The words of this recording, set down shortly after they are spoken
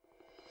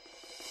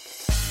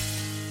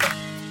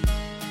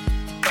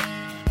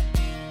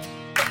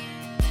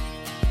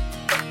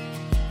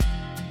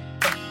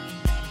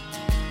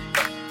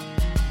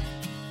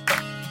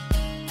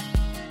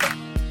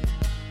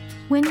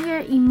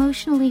are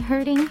emotionally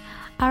hurting,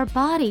 our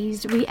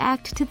bodies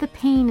react to the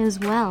pain as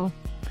well.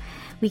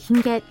 We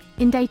can get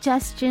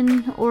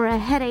indigestion or a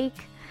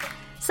headache.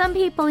 Some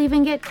people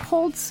even get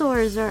cold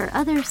sores or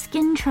other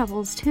skin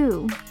troubles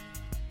too.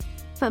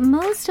 But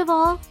most of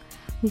all,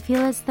 we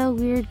feel as though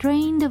we're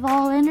drained of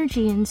all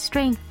energy and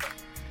strength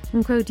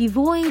and grow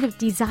devoid of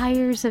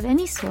desires of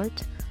any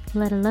sort,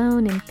 let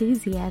alone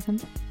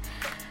enthusiasm.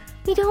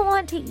 We don't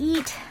want to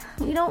eat.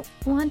 We don't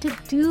want to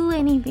do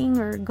anything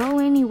or go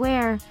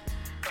anywhere.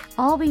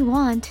 All we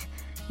want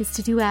is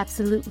to do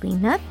absolutely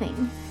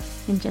nothing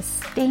and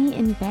just stay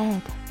in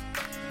bed.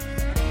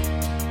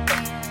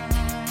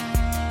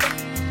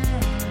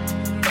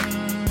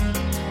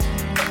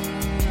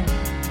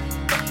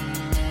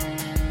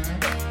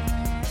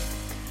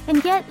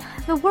 And yet,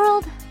 the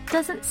world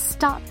doesn't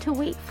stop to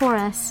wait for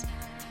us.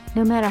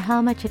 No matter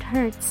how much it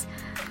hurts,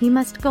 we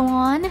must go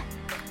on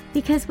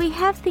because we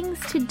have things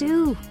to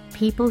do,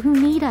 people who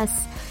need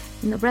us,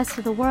 and the rest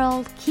of the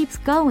world keeps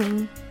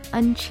going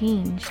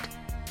unchanged.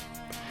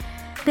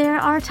 There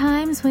are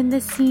times when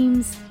this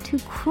seems too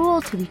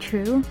cruel to be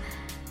true,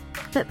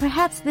 but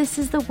perhaps this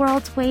is the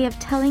world's way of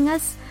telling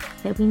us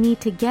that we need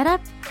to get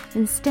up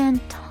and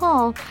stand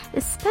tall,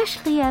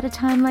 especially at a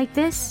time like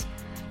this,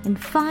 and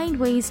find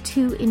ways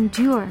to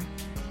endure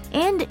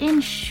and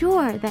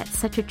ensure that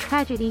such a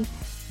tragedy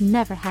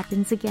never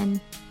happens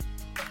again.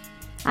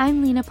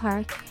 I'm Lena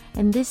Park,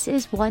 and this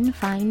is One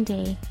Fine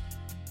Day.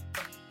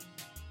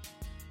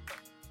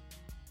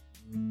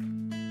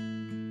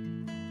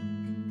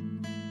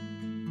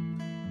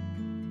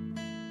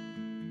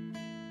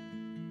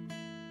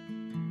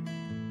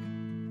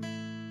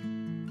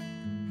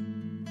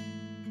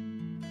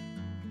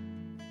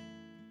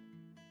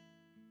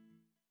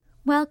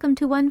 Welcome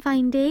to One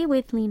Fine Day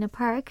with Lena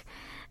Park.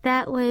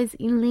 That was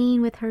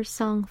Elaine with her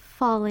song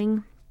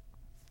Falling.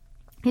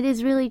 It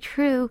is really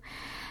true.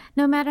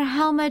 No matter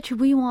how much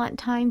we want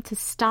time to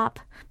stop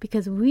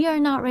because we are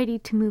not ready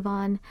to move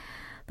on,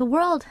 the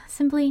world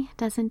simply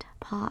doesn't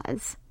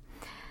pause.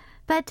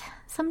 But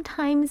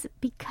sometimes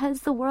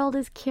because the world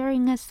is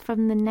carrying us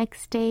from the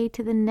next day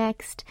to the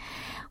next,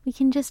 we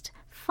can just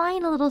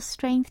find a little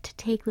strength to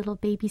take little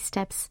baby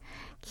steps,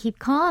 keep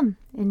calm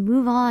and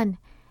move on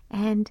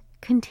and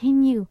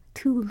continue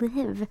to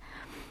live.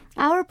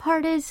 Our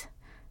part is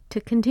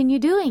to continue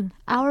doing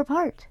our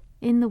part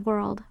in the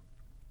world.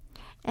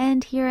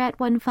 And here at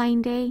One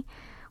Fine Day,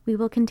 we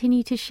will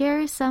continue to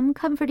share some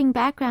comforting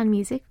background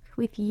music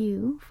with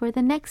you for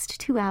the next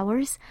 2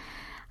 hours.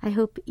 I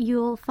hope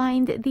you'll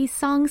find that these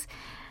songs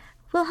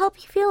will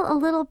help you feel a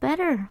little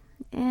better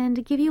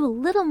and give you a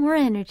little more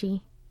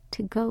energy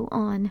to go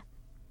on.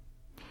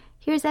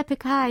 Here's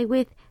Epic High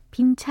with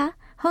빈차,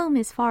 Home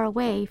is Far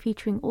Away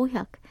featuring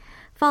Oh-hyuk,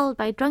 followed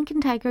by Drunken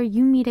Tiger,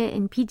 Yoonmire,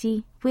 and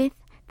PG with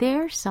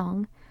their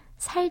song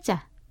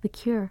살자, The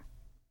Cure.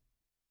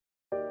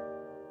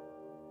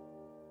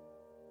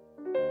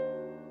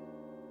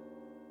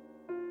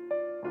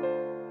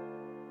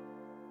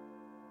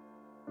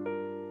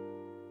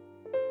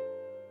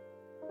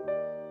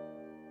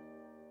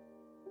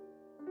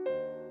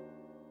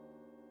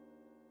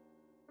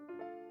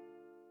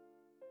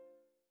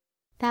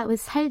 That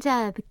was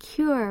살자, The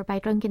Cure by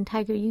Drunken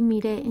Tiger,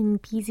 Yoonmire,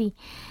 and PG.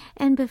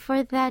 And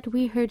before that,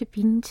 we heard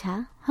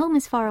빈차, Home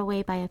is Far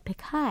Away by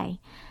Epic High,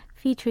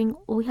 featuring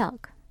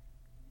Oh-hyuk.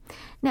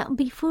 Now,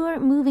 before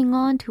moving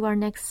on to our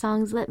next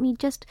songs, let me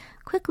just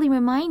quickly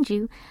remind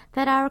you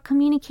that our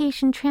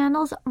communication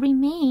channels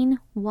remain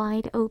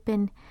wide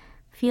open.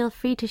 Feel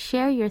free to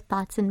share your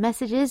thoughts and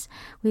messages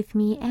with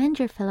me and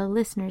your fellow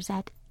listeners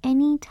at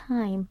any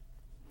time.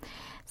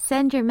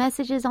 Send your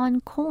messages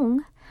on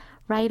Kong,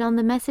 write on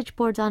the message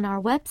boards on our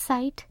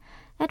website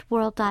at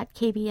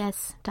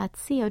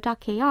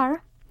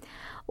world.kbs.co.kr,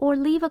 or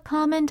leave a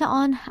comment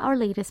on our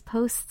latest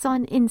posts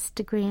on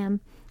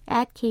Instagram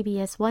at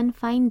KBS One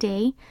Fine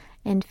Day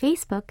and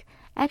Facebook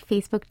at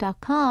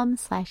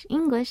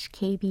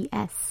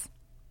facebook.com/EnglishKBS.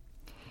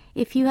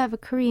 If you have a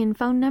Korean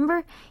phone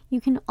number,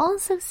 you can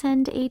also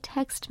send a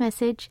text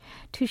message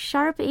to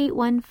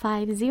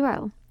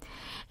 #8150.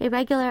 A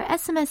regular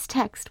SMS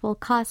text will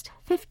cost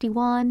 50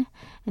 won,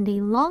 and a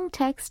long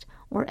text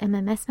or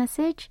MMS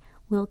message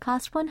will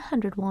cost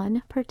 100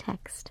 won per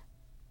text.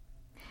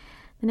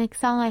 The next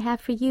song I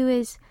have for you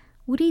is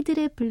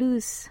우리들의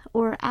Blues,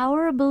 or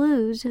Our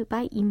Blues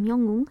by Im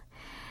Young-woong.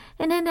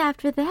 And then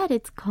after that,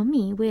 it's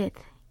Gummy with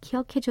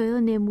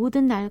기억해줘요 내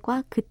모든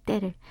날과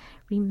그때를,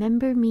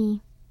 Remember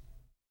Me.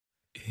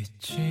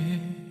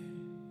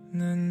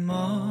 잊지는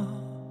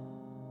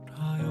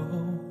말아요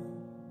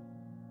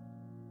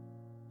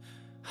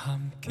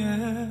함께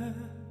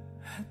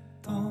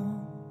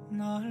했던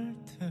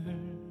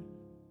날들.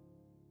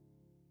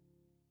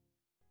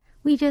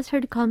 We just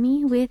heard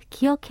Gummy with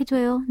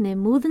기억해줘요 내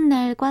모든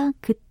날과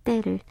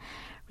그때를,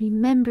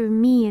 Remember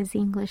Me is the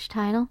English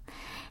title.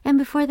 And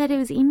before that it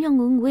was Im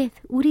Young-woong with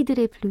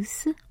우리들의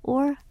Blues,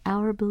 or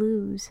Our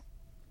Blues.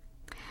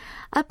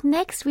 Up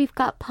next we've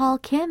got Paul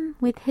Kim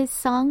with his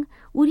song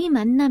우리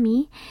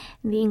만남이.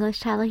 The English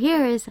title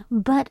here is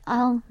But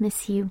I'll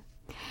Miss You.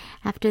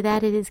 After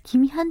that, it is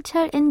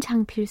김현철 and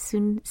Jang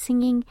Pil-soon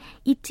singing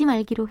잊지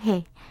말기로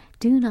해,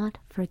 Do Not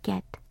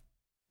Forget.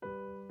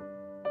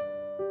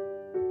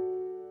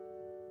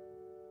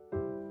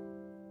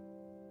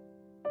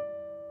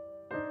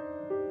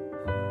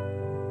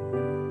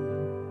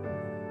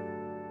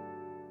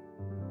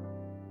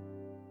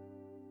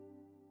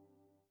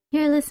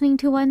 You're listening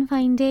to One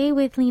Fine Day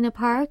with Lena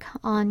Park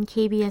on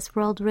KBS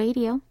World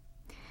Radio.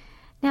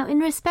 Now, in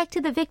respect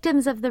to the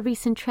victims of the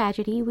recent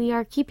tragedy, we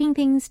are keeping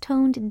things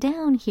toned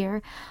down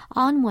here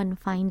on One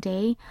Fine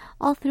Day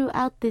all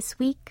throughout this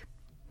week.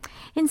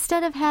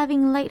 Instead of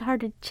having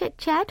lighthearted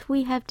chit-chat,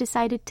 we have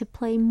decided to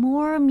play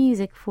more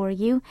music for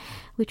you,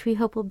 which we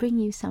hope will bring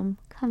you some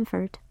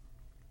comfort.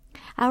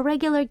 Our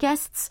regular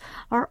guests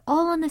are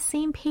all on the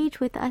same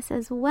page with us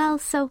as well,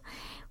 so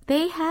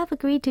they have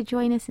agreed to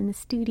join us in the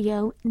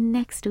studio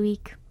next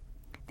week.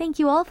 Thank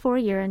you all for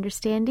your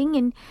understanding,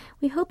 and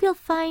we hope you'll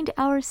find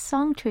our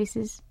song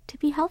choices to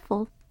be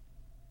helpful.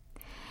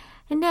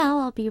 And now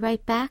I'll be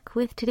right back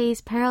with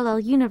today's Parallel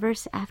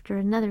Universe after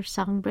another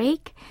song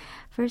break.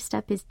 First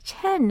up is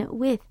Chen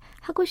with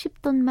하고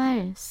싶던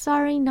말,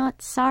 Sorry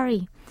Not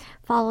Sorry,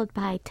 followed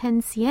by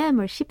 10cm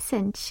or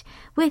 10cm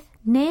with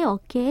내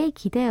어깨에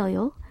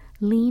기대어요,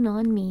 Lean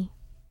on Me.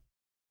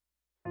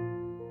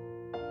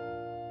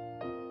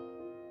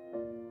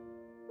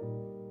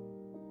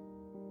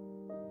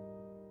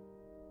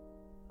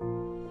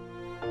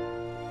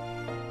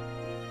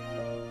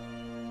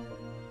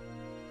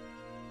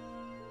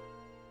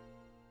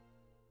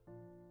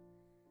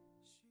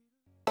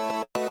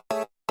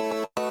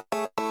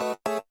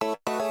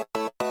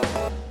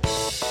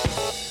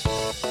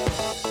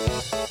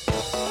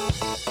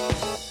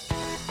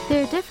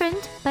 They're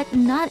different, but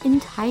not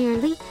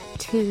entirely.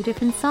 Two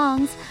different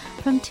songs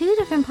from two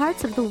different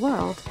parts of the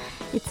world.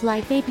 It's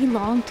like they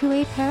belong to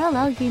a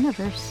parallel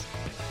universe.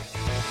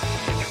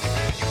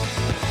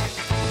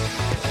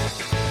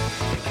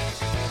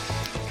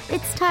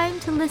 It's time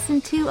to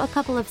listen to a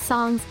couple of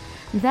songs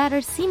that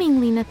are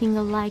seemingly nothing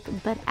alike,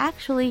 but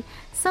actually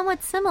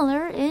somewhat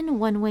similar in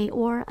one way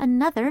or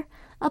another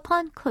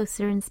upon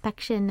closer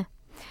inspection.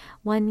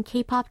 One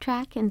K-pop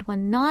track and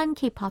one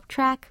non-K-pop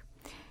track.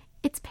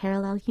 It's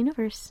Parallel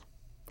Universe.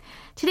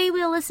 Today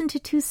we'll listen to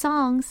two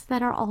songs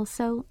that are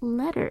also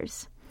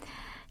letters,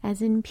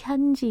 as in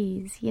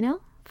편지's, you know?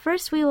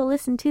 First we will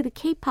listen to the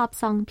K-pop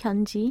song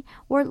편지,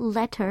 or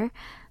Letter,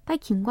 by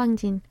Kim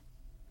Kwang-jin.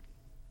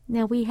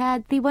 Now we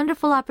had the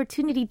wonderful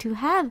opportunity to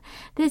have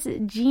this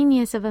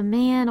genius of a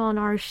man on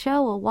our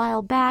show a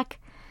while back,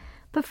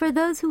 but for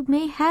those who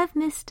may have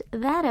missed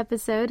that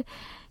episode,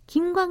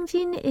 Kim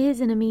Kwang-jin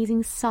is an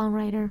amazing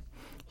songwriter.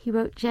 He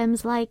wrote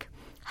gems like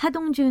Ha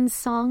Dong-jun's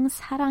song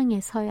사랑의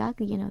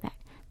서약, you know, that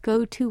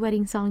go-to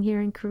wedding song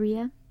here in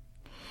Korea.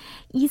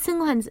 Lee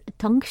Seung-hwan's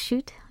Dunk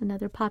Shoot,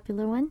 another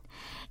popular one.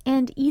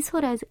 And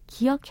Isora's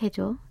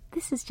기억해줘,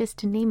 this is just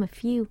to name a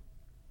few.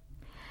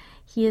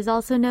 He is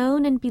also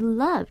known and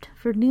beloved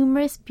for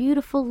numerous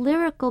beautiful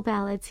lyrical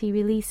ballads he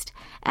released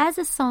as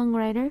a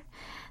songwriter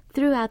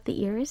throughout the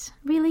years,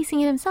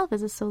 releasing it himself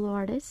as a solo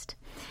artist.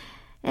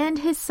 And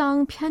his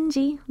song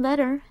편지,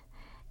 Letter,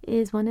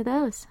 is one of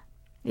those.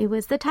 It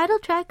was the title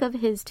track of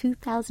his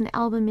 2000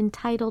 album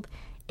entitled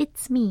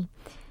It's Me,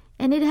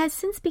 and it has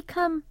since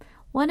become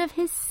one of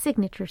his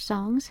signature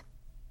songs.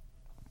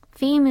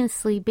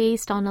 Famously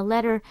based on a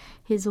letter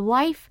his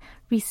wife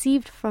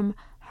received from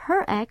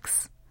her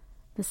ex,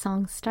 the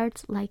song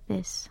starts like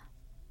this.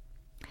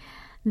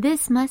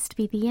 This must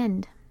be the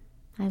end.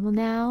 I will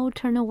now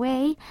turn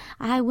away.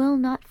 I will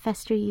not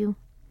fester you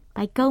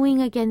by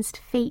going against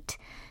fate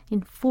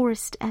in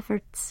forced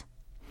efforts.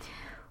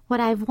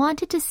 What I've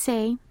wanted to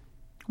say,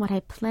 what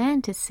I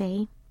plan to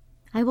say,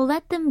 I will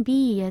let them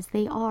be as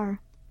they are,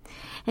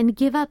 and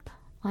give up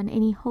on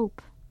any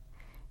hope.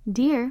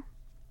 Dear,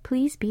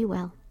 please be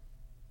well.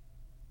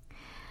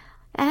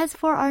 As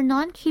for our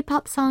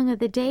non-K-pop song of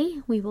the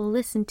day, we will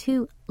listen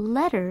to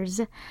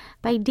Letters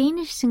by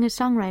Danish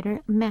singer-songwriter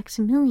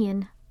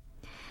Maximilian.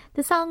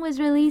 The song was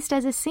released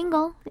as a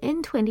single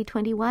in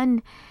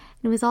 2021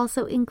 and was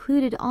also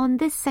included on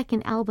this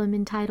second album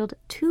entitled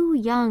Too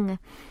Young.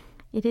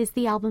 It is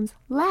the album's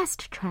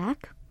last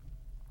track.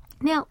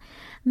 Now,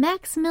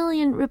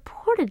 Maximilian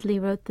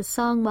reportedly wrote the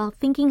song while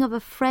thinking of a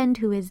friend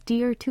who is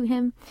dear to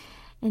him,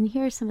 and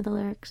here are some of the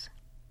lyrics.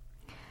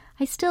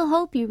 I still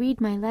hope you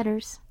read my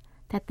letters,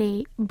 that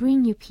they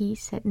bring you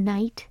peace at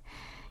night.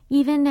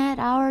 Even at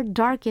our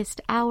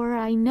darkest hour,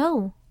 I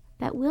know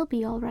that we'll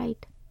be all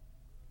right.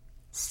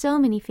 So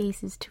many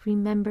faces to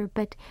remember,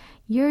 but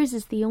yours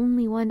is the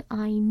only one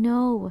I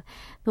know,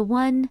 the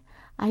one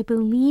I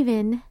believe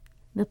in,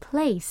 the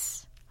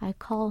place I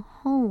call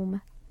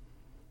home.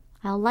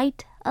 I'll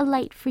light a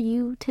light for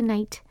you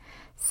tonight,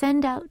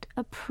 send out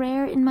a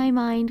prayer in my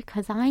mind,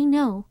 'cause I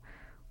know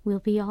we'll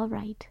be all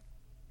right.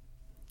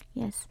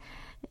 Yes,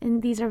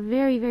 and these are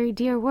very, very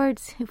dear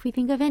words if we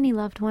think of any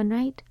loved one,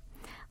 right?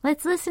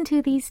 Let's listen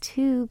to these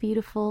two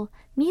beautiful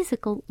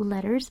musical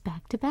letters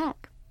back to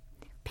back.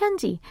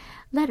 편지,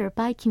 Letter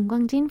by Kim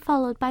Kwang-jin,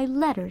 followed by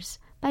Letters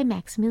by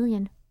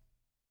Maximilian.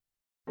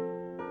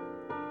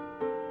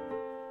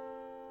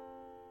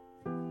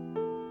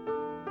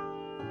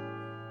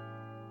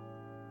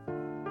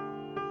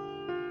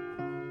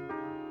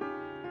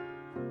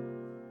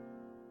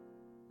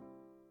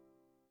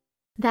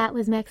 That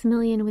was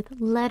Maximilian with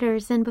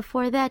Letters, and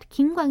before that,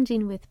 Kim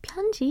Kwangjin with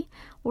편지,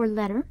 or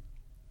Letter.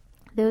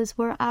 Those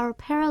were our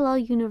parallel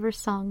universe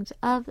songs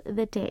of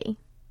the day.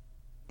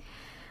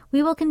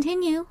 We will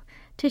continue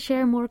to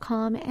share more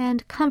calm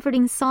and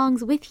comforting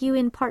songs with you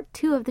in part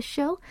 2 of the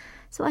show,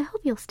 so I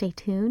hope you'll stay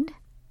tuned.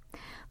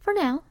 For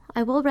now,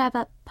 I will wrap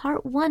up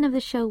part 1 of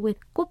the show with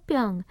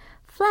꽃병,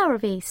 Flower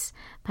Vase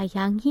by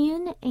Yang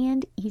Hyun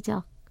and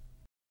Lee-jeok.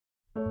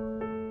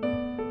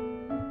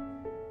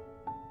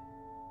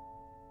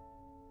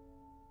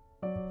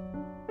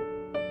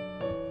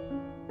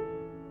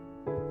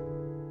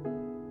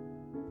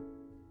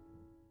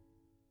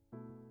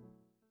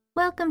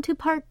 Welcome to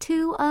part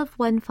 2 of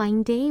One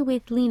Fine Day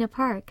with Lena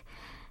Park.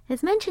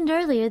 As mentioned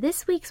earlier,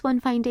 this week's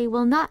One Fine Day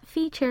will not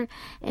feature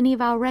any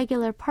of our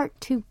regular part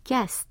 2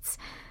 guests.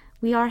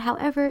 We are,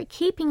 however,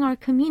 keeping our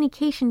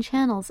communication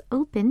channels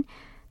open,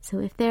 so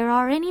if there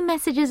are any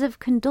messages of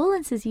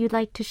condolences you'd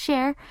like to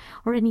share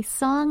or any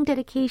song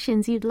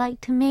dedications you'd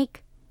like to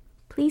make,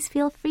 please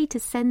feel free to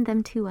send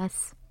them to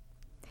us.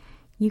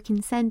 You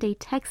can send a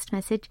text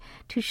message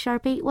to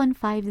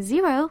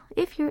 #8150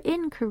 if you're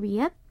in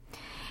Korea.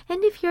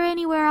 And if you're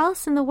anywhere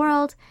else in the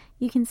world,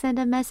 you can send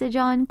a message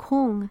on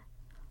Kong,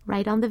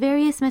 right on the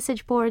various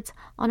message boards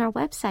on our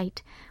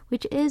website,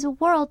 which is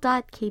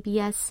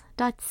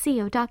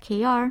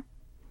world.kbs.co.kr,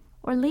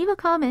 or leave a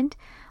comment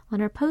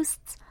on our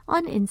posts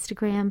on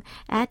Instagram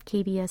at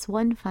KBS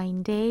One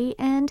Fine Day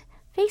and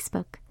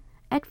Facebook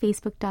at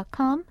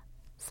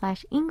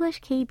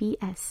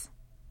facebook.com/EnglishKBS.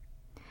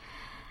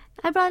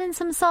 I brought in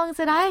some songs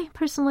that I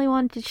personally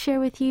wanted to share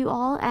with you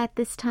all at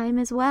this time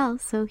as well,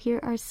 so here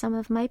are some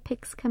of my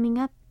picks coming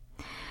up.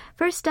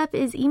 First up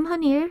is Im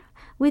Hanir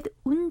with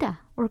Unda,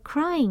 or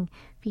Crying,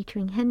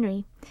 featuring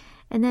Henry.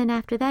 And then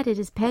after that it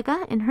is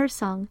Pega and her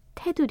song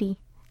테두리,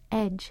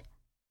 Edge.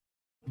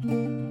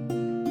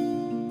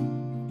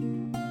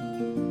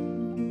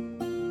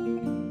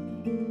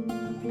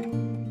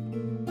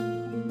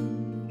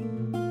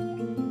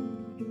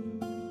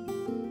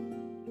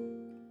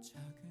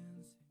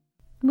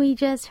 We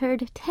just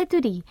heard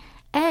테두리,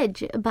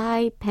 Edge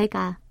by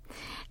Pega.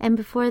 And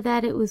before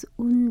that it was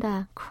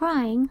Unda,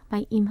 Crying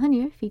by Im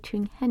Hanir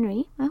featuring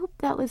Henry. I hope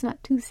that was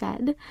not too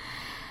sad.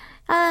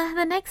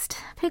 The next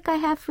pick I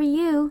have for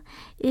you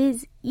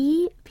is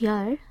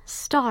이별,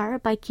 Star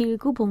by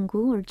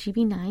길구봉구, or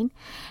GB9.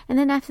 And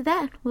then after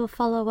that we'll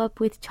follow up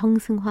with Jung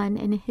Seung-hwan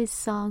and his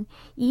song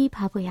이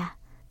바보야,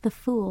 The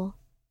Fool.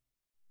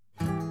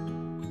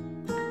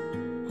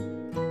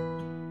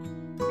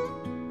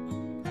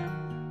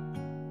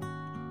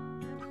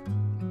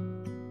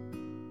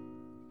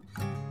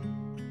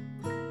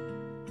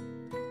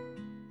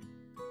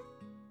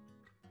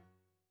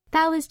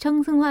 That was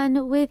Jung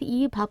Seung-hwan with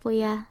이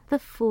바보야, The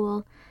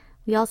Fool.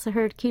 We also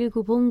heard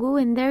길구봉구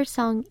and their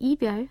song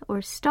이별,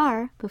 or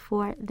Star,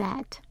 before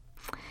that.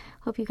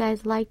 Hope you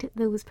guys liked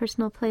those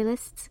personal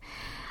playlists.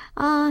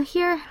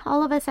 Here,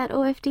 all of us at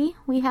OFD,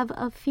 we have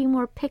a few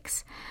more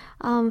picks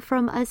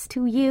from us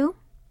to you.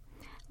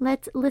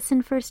 Let's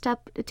listen first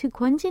up to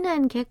권진아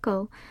and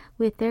Gekko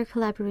with their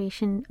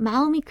collaboration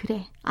마음이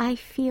그래, I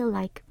Feel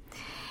Like.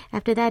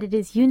 After that it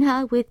is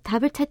윤하 with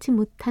답을 찾지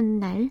못한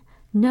날,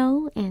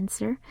 No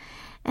Answer.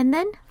 And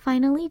then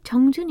finally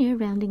정준일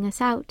rounding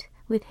us out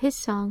with his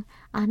song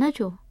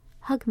안아줘,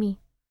 Hug Me.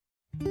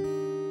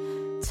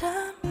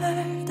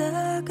 잠을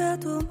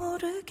다가도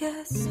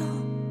모르겠어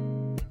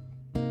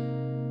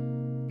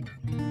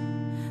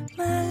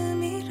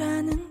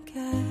마음이라는 게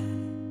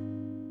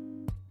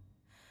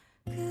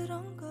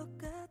그런 것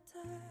같아.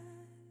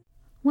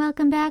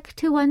 Welcome back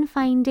to One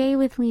Fine Day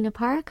with Lena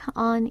Park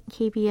on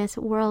KBS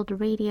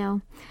World Radio.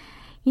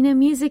 You know,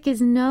 music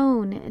is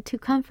known to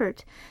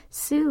comfort,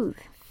 soothe,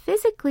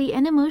 physically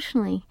and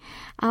emotionally,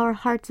 our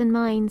hearts and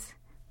minds.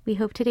 We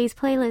hope today's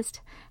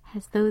playlist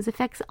has those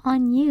effects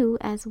on you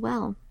as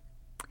well.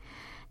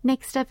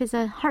 Next up is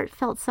a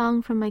heartfelt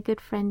song from my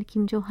good friend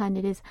Kim Jo-han.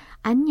 It is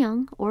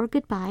안녕, or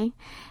Goodbye.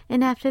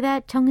 And after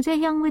that, Jung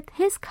Jae-hyung with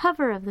his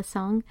cover of the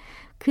song,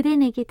 그대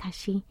내게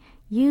다시,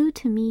 You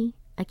to Me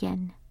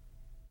Again.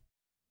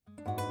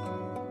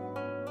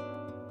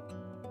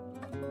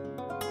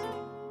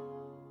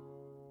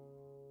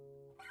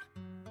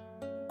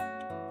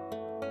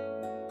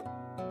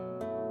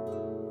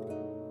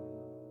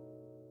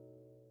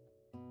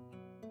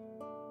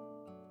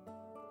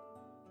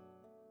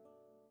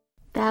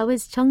 That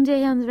was Jung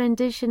Jae-hyun's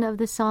rendition of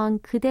the song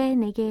그대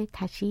내게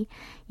다시,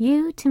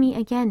 You to Me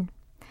Again.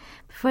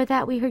 Before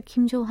that, we heard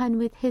Kim Jo-han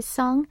with his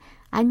song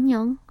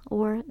안녕,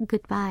 or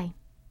Goodbye.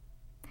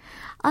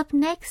 Up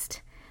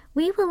next,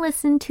 we will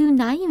listen to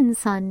Na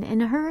Yoon-sun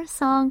and her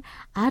song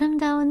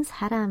아름다운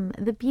사람,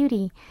 The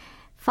Beauty,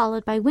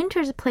 followed by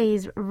Winter's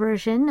Play's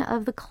version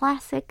of the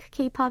classic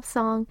K-pop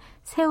song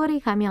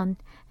세월이 가면,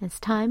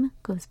 as time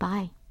goes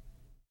by.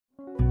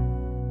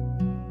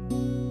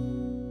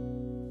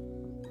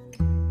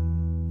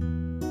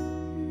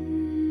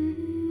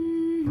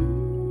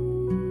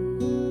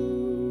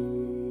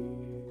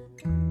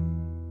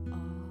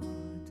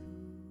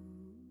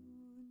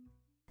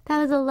 That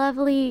was was a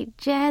lovely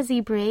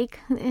jazzy break,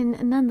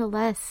 and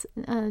nonetheless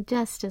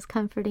just as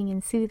comforting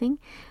and soothing.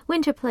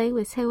 Winterplay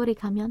with 세월이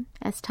가면,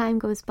 As Time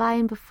Goes By,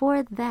 and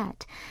before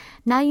that,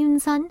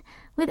 나윤선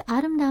with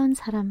아름다운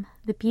사람,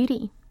 The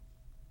Beauty.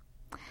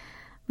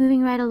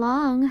 Moving right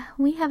along,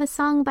 we have a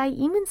song by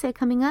이문세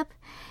coming up.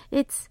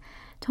 It's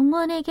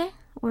정원에게,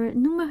 or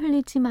눈물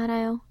흘리지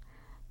말아요.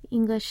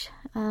 English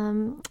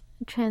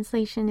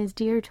translation is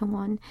Dear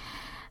정원.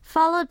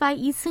 Followed by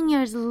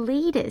이승열's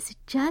latest,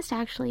 just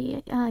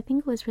actually, I think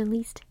it was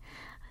released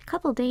a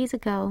couple days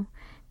ago.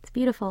 It's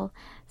beautiful.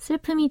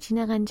 슬픔이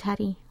지나간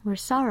자리, where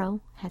sorrow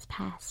has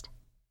passed.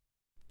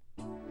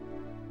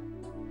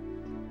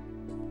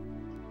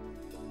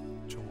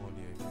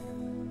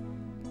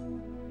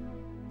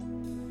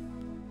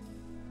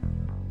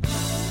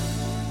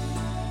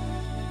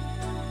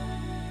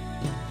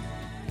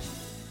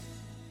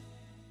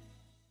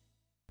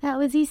 That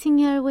was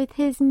이승열 with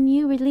his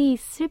new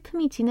release,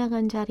 슬픔이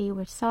지나간 자리,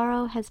 where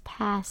sorrow has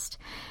passed,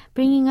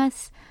 bringing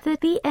us to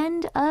the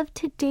end of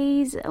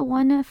today's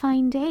One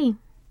Fine Day.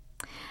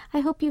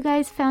 I hope you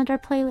guys found our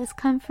playlist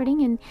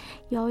comforting, and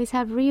you always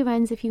have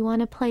reruns if you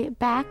want to play it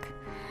back.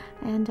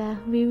 And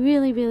we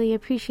really, really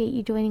appreciate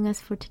you joining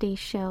us for today's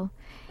show.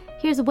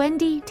 Here's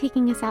Wendy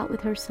taking us out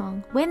with her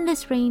song, When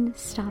This Rain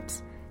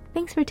Stops.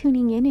 Thanks for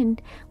tuning in,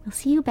 and we'll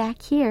see you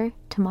back here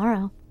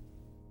tomorrow.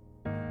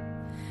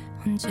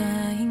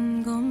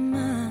 혼자인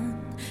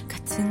것만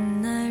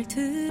같은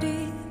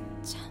날들이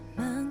참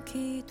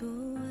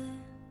많기도